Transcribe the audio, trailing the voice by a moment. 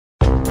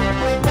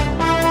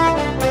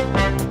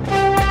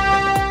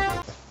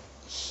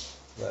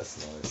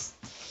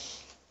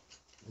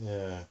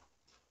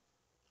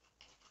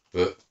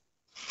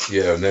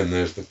Yeah, and then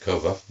there's the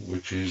cover,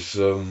 which has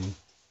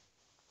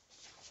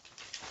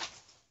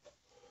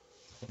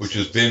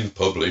been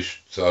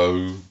published, so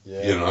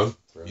yeah, you know,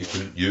 brilliant. you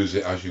can use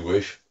it as you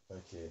wish.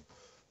 Thank you.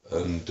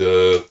 And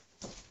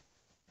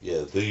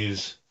yeah,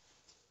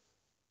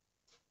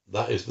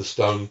 that is the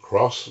stone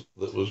cross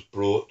that was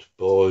brought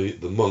by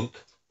the monk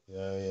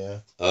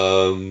to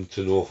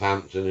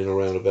Northampton in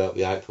around about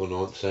the 8th or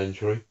 9th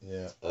century.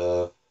 Yeah.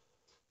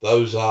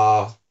 Those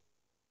are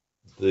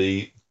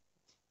the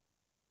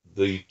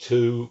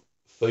two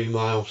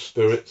female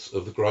spirits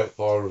of the Great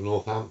Fire of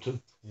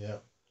Northampton. Yeah.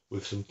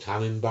 With some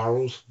tannin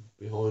barrels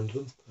behind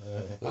them.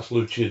 Yeah. That's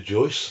Lucia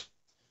Joyce.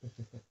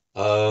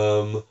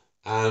 And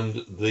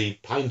the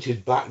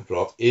painted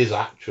backdrop is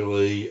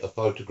actually a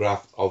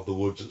photograph of the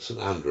woods at St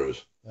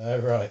Andrews. Oh,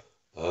 right.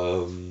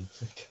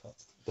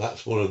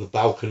 That's one of the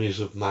balconies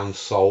of Man's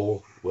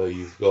Soul, where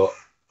you've got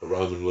a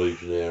Roman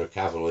legionnaire, a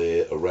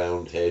cavalier, a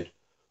roundhead,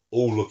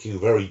 all looking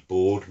very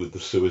bored with the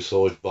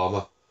suicide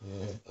bomber.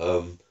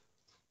 Yeah.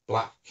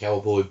 Black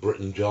cowboy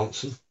Britton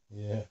Johnson.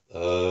 Yeah.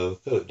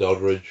 Philip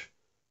Doddridge,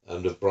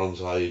 and a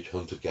Bronze Age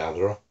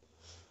hunter-gatherer.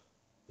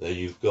 Then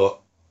you've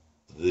got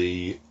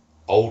the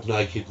old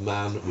naked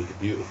man with the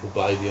beautiful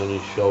baby on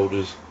his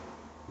shoulders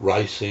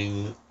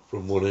racing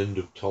from one end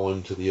of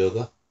time to the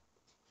other.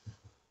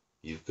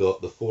 You've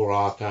got the four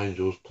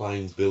archangels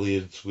playing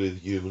billiards with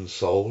human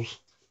souls.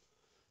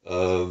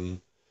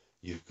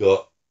 You've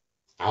got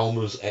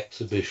Alma's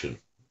exhibition,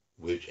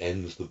 which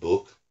ends the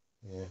book,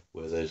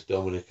 where there's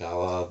Dominic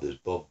Allard, there's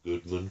Bob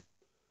Goodman,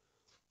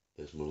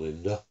 there's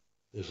Melinda,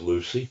 there's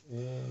Lucy.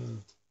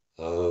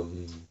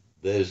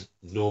 There's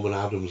Norman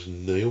Adams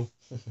and Neil.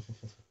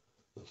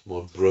 That's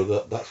my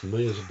brother. That's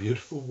me as a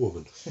beautiful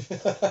woman.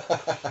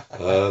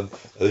 And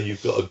then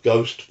you've got a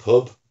ghost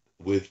pub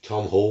with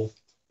Tom Hall.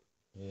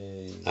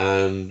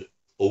 And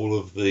all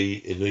of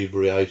the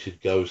inebriated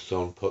ghosts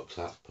on Puck's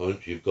Hat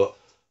Punch. You've got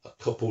a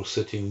couple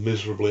sitting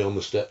miserably on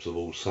the steps of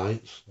All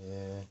Saints.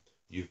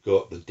 You've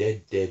got the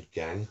Dead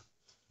Gang.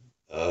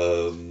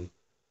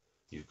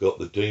 You've got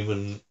the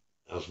demon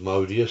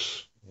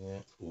Asmodeus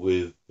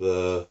with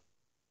my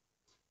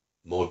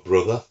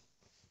brother.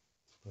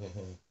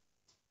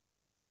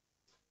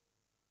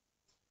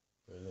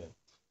 Brilliant.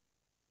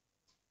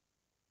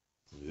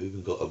 You've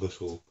even got a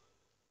little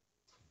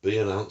B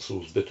and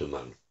Ansel's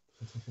Bitterman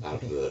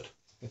advert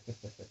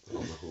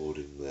on the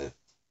hoarding there.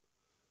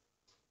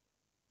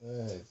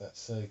 Oh, that's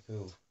so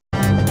cool.